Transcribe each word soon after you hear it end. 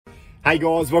Hey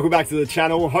guys, welcome back to the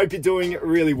channel. Hope you're doing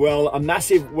really well. A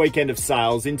massive weekend of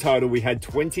sales. In total, we had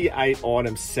 28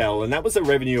 items sell, and that was a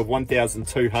revenue of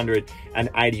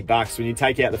 $1,280. When you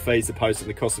take out the fees, the post, and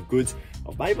the cost of goods,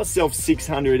 I've made myself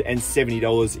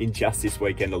 $670 in just this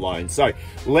weekend alone. So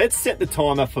let's set the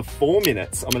timer for 4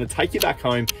 minutes. I'm going to take you back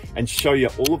home and show you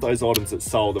all of those items that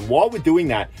sold. And while we're doing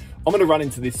that, I'm going to run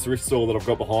into this thrift store that I've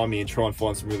got behind me and try and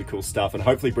find some really cool stuff and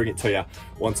hopefully bring it to you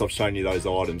once I've shown you those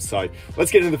items. So let's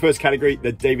get into the first category,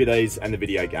 the DVDs and the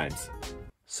video games.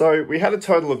 So we had a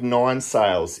total of 9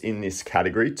 sales in this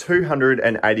category,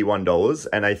 $281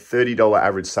 and a $30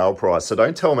 average sale price. So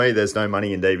don't tell me there's no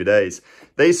money in DVDs.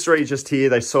 These three just here,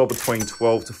 they sold between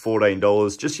 $12 to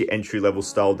 $14, just your entry-level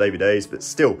style DVDs, but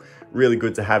still really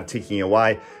good to have ticking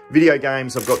away. Video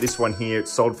games, I've got this one here. It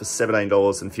sold for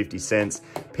 $17.50.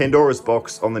 Pandora's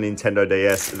Box on the Nintendo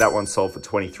DS, that one sold for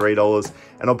 $23.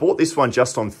 And I bought this one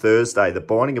just on Thursday, The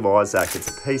Binding of Isaac. It's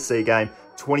a PC game,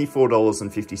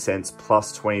 $24.50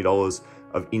 plus $20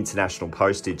 of international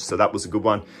postage. So that was a good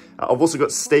one. I've also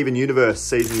got Steven Universe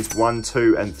seasons 1,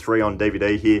 2, and 3 on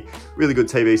DVD here. Really good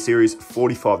TV series,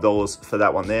 $45 for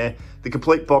that one there. The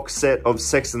complete box set of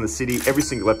Sex and the City, every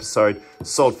single episode,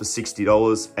 sold for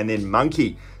 $60. And then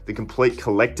Monkey, the complete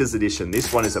collector's edition.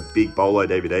 This one is a big bolo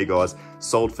DVD, guys.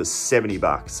 Sold for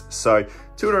 $70. So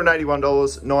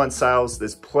 $281, 9 sales.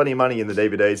 There's plenty of money in the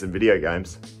DVDs and video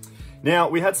games. Now,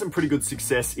 we had some pretty good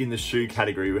success in the shoe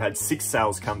category. We had 6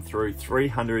 sales come through,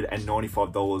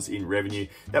 $395 in revenue.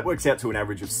 That works out to an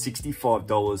average of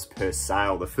 $65 per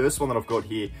sale. The first one that I've got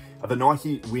here are the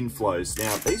Nike Windflows.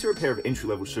 Now, these are a pair of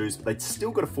entry-level shoes, but they've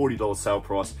still got a $40 sale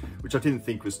price, which I didn't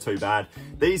think was too bad.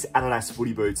 These Adidas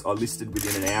footy boots are listed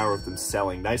within an hour of them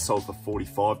selling. They sold for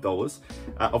 $45.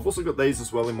 I've also got these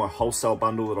as well in my wholesale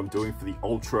bundle that I'm doing for the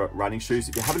Ultra running shoes.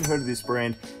 If you haven't heard of this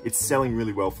brand, it's selling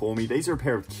really well for me. These are a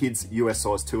pair of kids US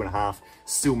size 2.5,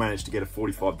 still managed to get a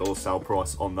 $45 sale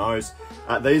price on those.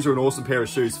 These are an awesome pair of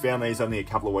shoes. Found these only a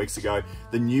couple of weeks ago.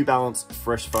 The New Balance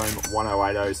Fresh Foam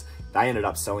 108s. They ended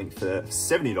up selling for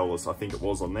 $70, I think it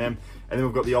was on them. And then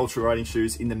we've got the Ultra Riding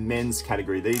shoes in the men's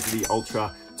category. These are the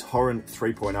Ultra Torrent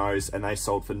 3.0s and they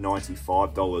sold for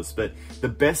 $95. But the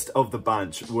best of the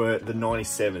bunch were the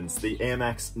 97s, the Air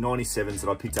Max 97s that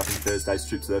I picked up in Thursday's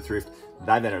trip to the thrift.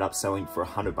 They've ended up selling for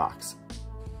 $100.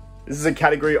 This is a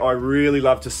category I really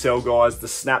love to sell, guys. The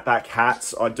snapback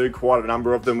hats. I do quite a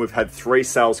number of them. We've had 3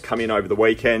 sales come in over the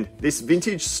weekend. This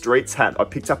vintage streets hat I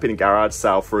picked up in a garage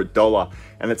sale for $1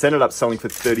 and it's ended up selling for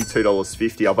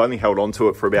 $32.50. I've only held on to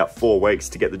it for about 4 weeks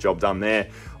to get the job done there.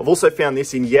 I've also found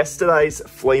this in yesterday's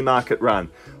flea market run.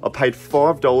 I paid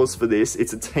 $5 for this.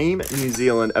 It's a Team New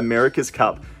Zealand America's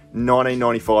Cup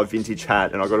 1995 vintage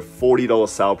hat and I got a $40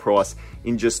 sale price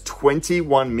in just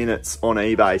 21 minutes on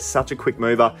eBay. Such a quick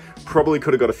mover. Probably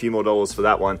could have got a few more dollars for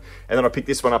that one. And then I picked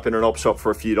this one up in an op shop for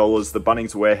a few dollars. The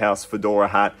Bunnings Warehouse Fedora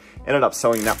hat. Ended up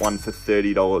selling that one for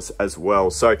 $30 as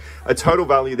well. So a total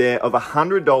value there of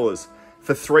 $100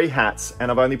 for 3 hats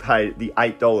and I've only paid the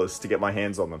 $8 to get my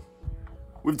hands on them.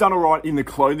 We've done all right in the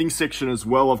clothing section as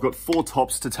well. I've got 4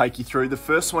 tops to take you through. The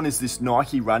first one is this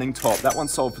Nike running top. That one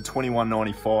sold for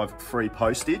 $21.95 free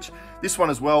postage. This one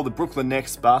as well, the Brooklyn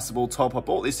Next basketball top. I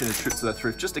bought this in a trip to the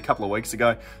thrift just a couple of weeks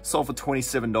ago. Sold for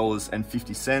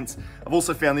 $27.50. I've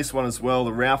also found this one as well,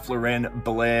 the Ralph Lauren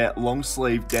Blair long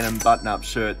sleeve denim button up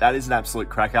shirt. That is an absolute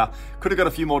cracker. Could have got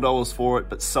a few more dollars for it,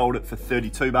 but sold it for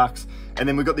 $32. And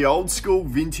then we've got the old school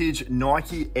vintage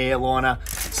Nike Airliner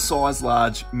size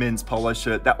large men's polo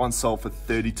shirt. That one sold for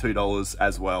 $32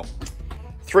 as well.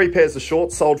 3 pairs of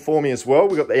shorts sold for me as well.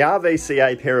 We've got the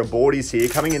RVCA pair of boardies here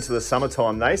coming into the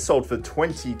summertime. They sold for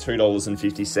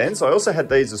 $22.50. I also had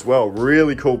these as well.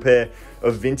 Really cool pair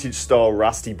of vintage style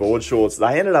rusty board shorts.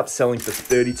 They ended up selling for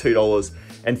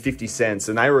 $32.50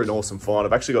 and they were an awesome find.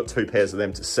 I've actually got 2 pairs of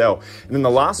them to sell. And then the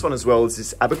last one as well is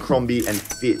this Abercrombie and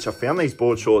Fitch. I found these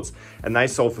board shorts and they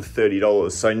sold for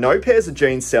 $30. So no pairs of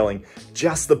jeans selling,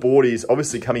 just the boardies,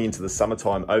 obviously coming into the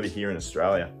summertime over here in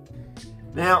Australia.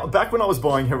 Now, back when I was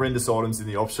buying horrendous items in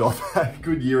the op shop a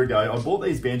good year ago, I bought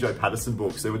these Banjo Patterson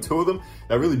books. There were 2 of them.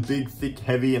 They're really big, thick,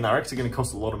 heavy, and they're actually going to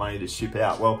cost a lot of money to ship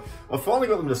out. Well, I finally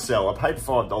got them to sell. I paid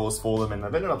 $5 for them, and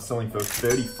they've ended up selling for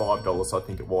 $35, I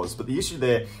think it was. But the issue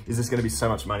there is there's going to be so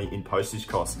much money in postage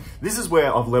costs. This is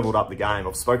where I've leveled up the game.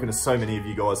 I've spoken to so many of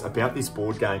you guys about this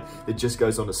board game that just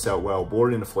goes on to sell well.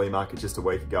 Bought it in a flea market just a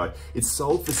week ago. It's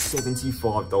sold for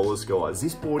 $75, guys.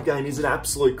 This board game is an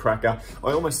absolute cracker.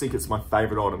 I almost think it's my favorite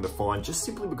item to find just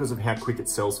simply because of how quick it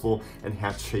sells for and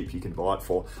how cheap you can buy it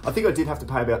for. I think I did have to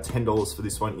pay about $10 for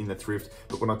this one in the thrift,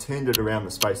 but when I turned it around the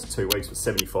space of 2 weeks for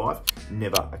 $75,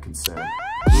 never a concern.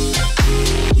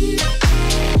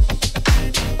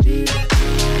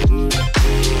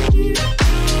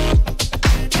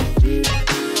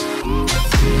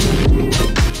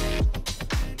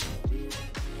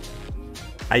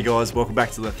 Hey guys, welcome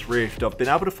back to the Thrift. I've been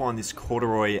able to find this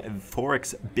corduroy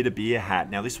Forex Bitter Beer hat.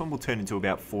 Now this one will turn into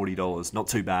about $40. Not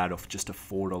too bad off just a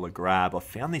 $4 grab. I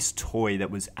found this toy that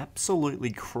was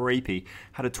absolutely creepy.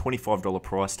 Had a $25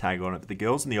 price tag on it, but the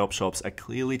girls in the op shops are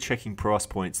clearly checking price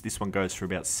points. This one goes for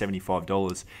about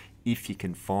 $75 if you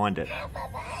can find it.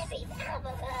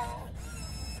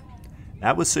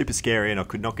 That was super scary and I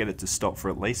could not get it to stop for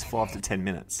at least 5 to 10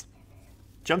 minutes.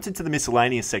 Jumped into the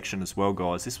miscellaneous section as well,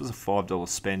 guys. This was a $5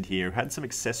 spend here. Had some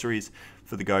accessories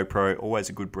for the GoPro, always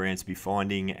a good brand to be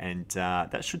finding, and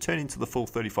that should turn into the full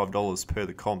 $35 per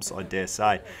the comps, I dare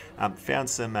say. Found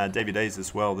some DVDs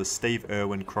as well. The Steve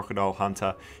Irwin Crocodile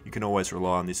Hunter. You can always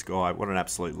rely on this guy. What an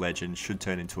absolute legend. Should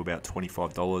turn into about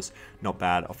 $25. Not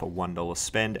bad off a $1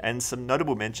 spend. And some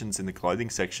notable mentions in the clothing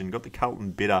section. Got the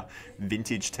Carlton Bitter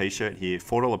vintage t-shirt here.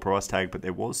 $4 price tag, but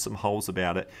there was some holes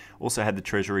about it. Also had the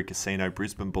Treasury Casino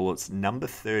Brisbane Bullets number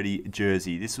 30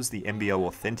 jersey. This was the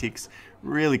NBL Authentics.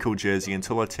 Really cool jersey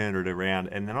until I turned it around,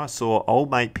 and then I saw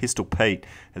old mate Pistol Pete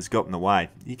has got in the way.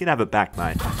 You can have it back,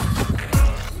 mate.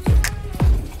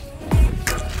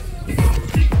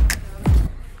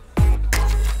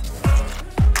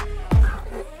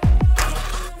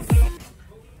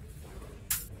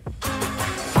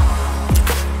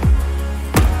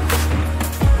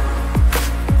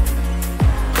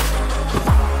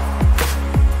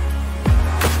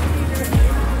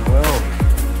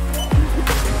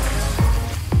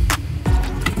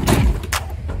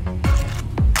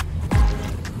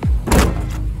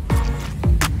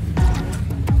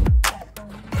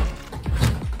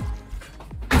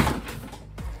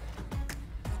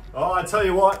 Oh, I tell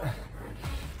you what,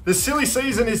 the silly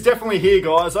season is definitely here,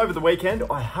 guys. Over the weekend,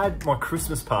 I had my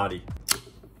Christmas party.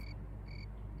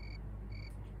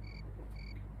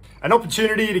 An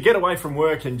opportunity to get away from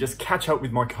work and just catch up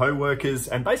with my co-workers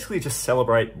and basically just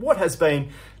celebrate what has been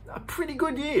a pretty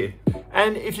good year.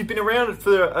 And if you've been around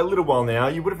for a little while now,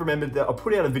 you would have remembered that I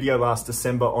put out a video last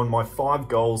December on my 5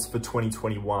 goals for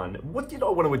 2021. What did I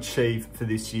want to achieve for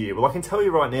this year? Well, I can tell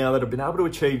you right now that I've been able to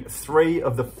achieve 3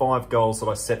 of the 5 goals that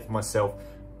I set for myself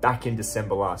back in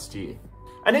December last year.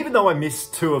 And even though I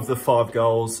missed 2 of the 5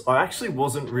 goals, I actually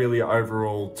wasn't really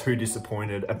overall too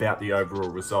disappointed about the overall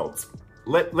results.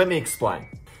 Let me explain.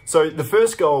 So the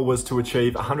first goal was to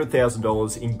achieve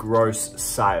 $100,000 in gross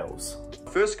sales.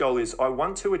 First goal is I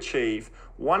want to achieve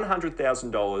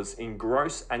 $100,000 in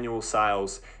gross annual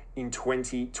sales in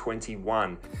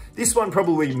 2021. This one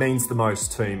probably means the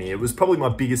most to me. It was probably my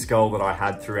biggest goal that I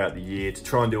had throughout the year, to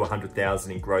try and do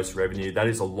 100,000 in gross revenue. That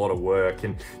is a lot of work,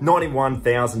 and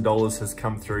 $91,000 has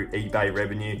come through eBay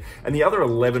revenue, and the other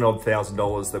 11 odd thousand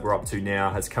dollars that we're up to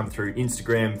now has come through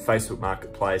Instagram, Facebook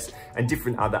Marketplace, and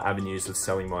different other avenues of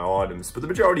selling my items. But the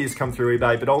majority has come through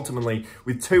eBay, but ultimately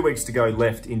with 2 weeks to go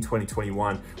left in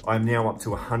 2021, I'm now up to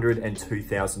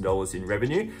 $102,000 in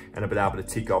revenue, and I've been able to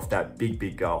tick off that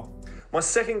big goal. My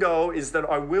second goal is that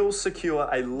I will secure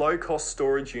a low-cost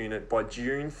storage unit by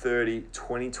June 30,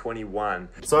 2021.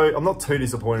 So I'm not too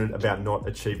disappointed about not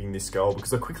achieving this goal,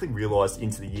 because I quickly realized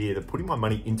into the year that putting my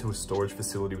money into a storage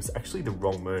facility was actually the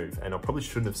wrong move, and I probably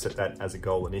shouldn't have set that as a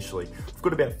goal initially. I've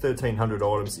got about 1,300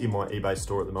 items in my eBay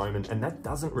store at the moment, and that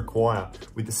doesn't require,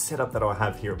 with the setup that I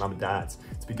have here at Mum and Dad's,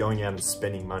 to be going out and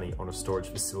spending money on a storage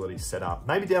facility setup.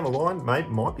 Maybe down the line,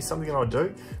 might be something that I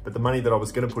do, but the money that I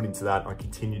was going to put into that, I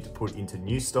continued to put into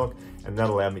new stock, and that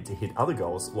allowed me to hit other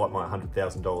goals like my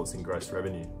 $100,000 in gross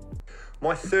revenue.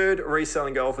 My third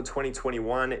reselling goal for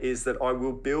 2021 is that I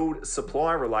will build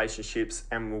supplier relationships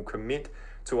and will commit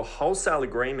to a wholesale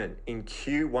agreement in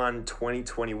Q1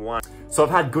 2021. So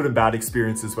I've had good and bad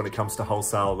experiences when it comes to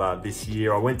wholesale this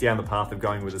year. I went down the path of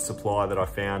going with a supplier that I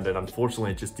found, and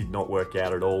unfortunately it just did not work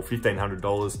out at all.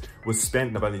 $1,500 was spent,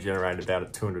 and I've only generated about a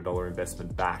 $200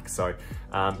 investment back. So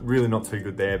really not too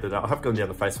good there, but I have gone down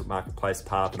the Facebook Marketplace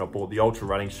path, and I bought the Ultra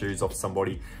running shoes off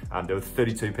somebody. There were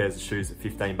 32 pairs of shoes at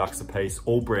 15 bucks a piece,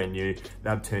 all brand new.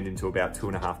 That turned into about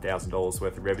 $2,500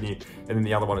 worth of revenue. And then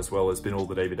the other one as well has been all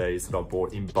the DVDs that I've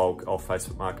bought in bulk off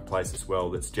Facebook Marketplace as well,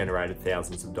 that's generated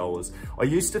thousands of dollars. I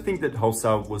used to think that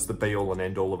wholesale was the be all and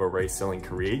end all of a reselling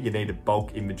career. You needed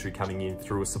bulk inventory coming in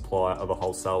through a supplier of a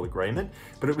wholesale agreement,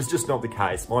 but it was just not the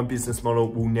case. My business model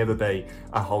will never be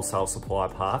a wholesale supplier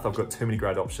path. I've got too many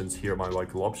great options here at my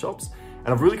local op shops,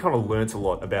 and I've really kind of learnt a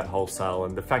lot about wholesale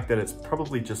and the fact that it's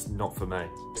probably just not for me.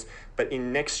 But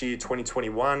in next year,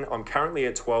 2021, I'm currently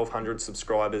at 1,200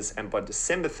 subscribers, and by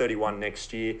December 31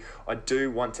 next year, I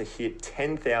do want to hit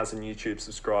 10,000 YouTube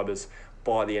subscribers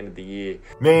by the end of the year.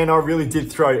 Man, I really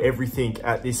did throw everything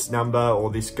at this number or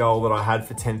this goal that I had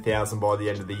for 10,000 by the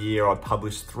end of the year. I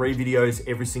published 3 videos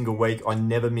every single week. I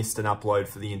never missed an upload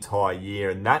for the entire year,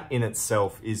 and that in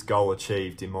itself is goal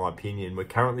achieved in my opinion. We're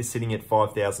currently sitting at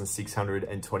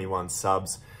 5,621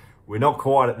 subs. We're not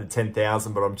quite at the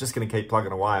 10,000, but I'm just going to keep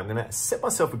plugging away. I'm going to set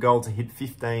myself a goal to hit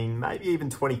 15, maybe even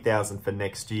 20,000 for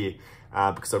next year.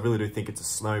 Because I really do think it's a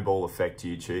snowball effect,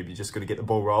 YouTube. You just got to get the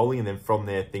ball rolling, and then from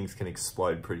there, things can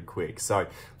explode pretty quick. So I'm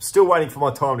still waiting for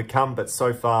my time to come, but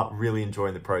so far, really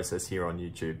enjoying the process here on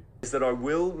YouTube. Is that I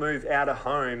will move out of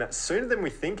home sooner than we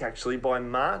think, actually, by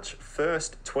March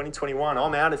 1st, 2021.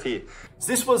 I'm out of here. So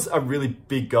this was a really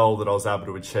big goal that I was able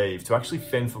to achieve, to actually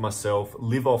fend for myself,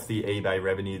 live off the eBay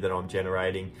revenue that I'm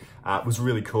generating. Was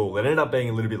really cool. It ended up being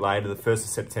a little bit later, the 1st of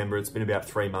September. It's been about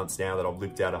 3 months now that I've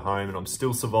lived out of home, and I'm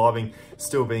still surviving,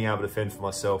 still being able to fend for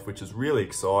myself, which is really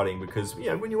exciting because, you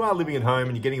know, when you are living at home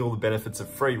and you're getting all the benefits of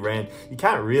free rent, you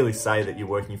can't really say that you're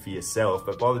working for yourself.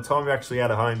 But by the time you're actually out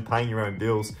of home, paying your own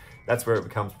bills, that's where it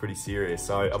becomes pretty serious.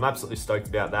 So I'm absolutely stoked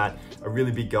about that. A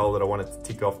really big goal that I wanted to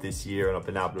tick off this year, and I've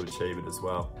been able to achieve it as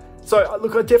well. So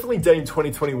look, I definitely deem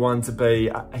 2021 to be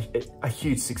a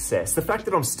huge success. The fact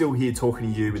that I'm still here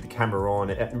talking to you with the camera on,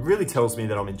 it really tells me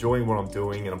that I'm enjoying what I'm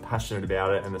doing and I'm passionate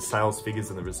about it, and the sales figures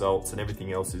and the results and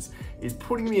everything else is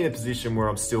putting me in a position where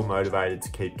I'm still motivated to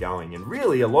keep going. And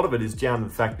really, a lot of it is down to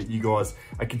the fact that you guys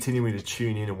are continuing to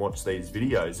tune in and watch these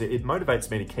videos. It motivates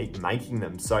me to keep making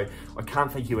them. So I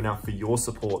can't thank you enough for your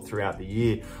support throughout the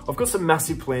year. I've got some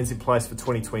massive plans in place for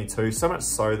 2022, so much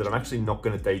so that I'm actually not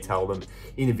going to detail them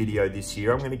in a video this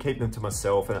year. I'm going to keep them to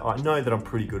myself, and I know that I'm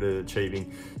pretty good at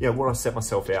achieving, you know, what I set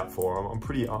myself out for.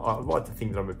 I like to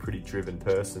think that I'm a pretty driven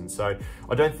person, so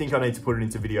I don't think I need to put it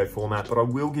into video format, but I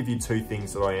will give you 2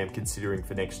 things that I am considering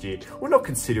for next year. Well, not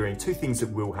considering, 2 things that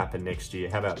will happen next year.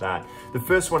 How about that? The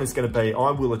first one is going to be,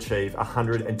 I will achieve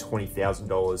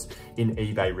 $120,000 in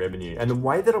eBay revenue, and the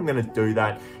way that I'm going to do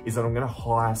that is that I'm going to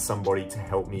hire somebody to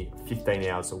help me 15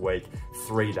 hours a week,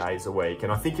 3 days a week.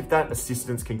 And I think if that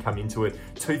assistance can come into it,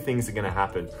 2 things are going to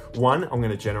happen. One, I'm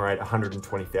going to generate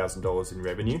 $120,000 in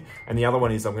revenue. And the other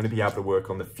one is I'm going to be able to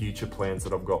work on the future plans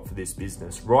that I've got for this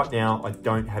business. Right now, I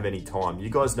don't have any time. You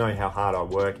guys know how hard I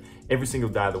work. Every single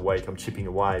day of the week, I'm chipping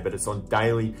away, but it's on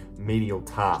daily menial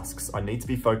tasks. I need to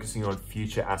be focusing on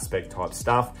future aspect type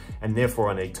stuff, and therefore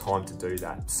I need time to do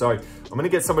that. So I'm going to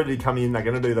get somebody to come in. They're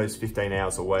going to do those 15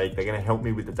 hours a week. They're going to help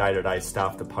me with the day-to-day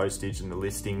stuff, the postage and the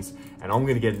listings, and I'm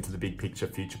going to get into the big picture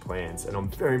future plans. And I'm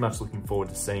very much looking forward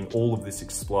to seeing all of this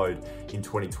explode in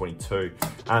 2022.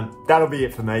 That'll be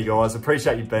it for me, guys.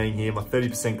 Appreciate you being here, my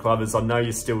 30% clubbers. I know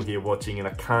you're still here watching, and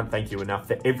I can't thank you enough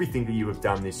for everything that you have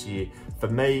done this year for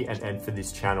me and for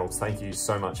this channel. Thank you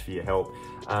so much for your help.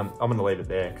 I'm going to leave it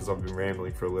there because I've been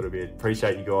rambling for a little bit.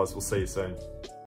 Appreciate you guys. We'll see you soon.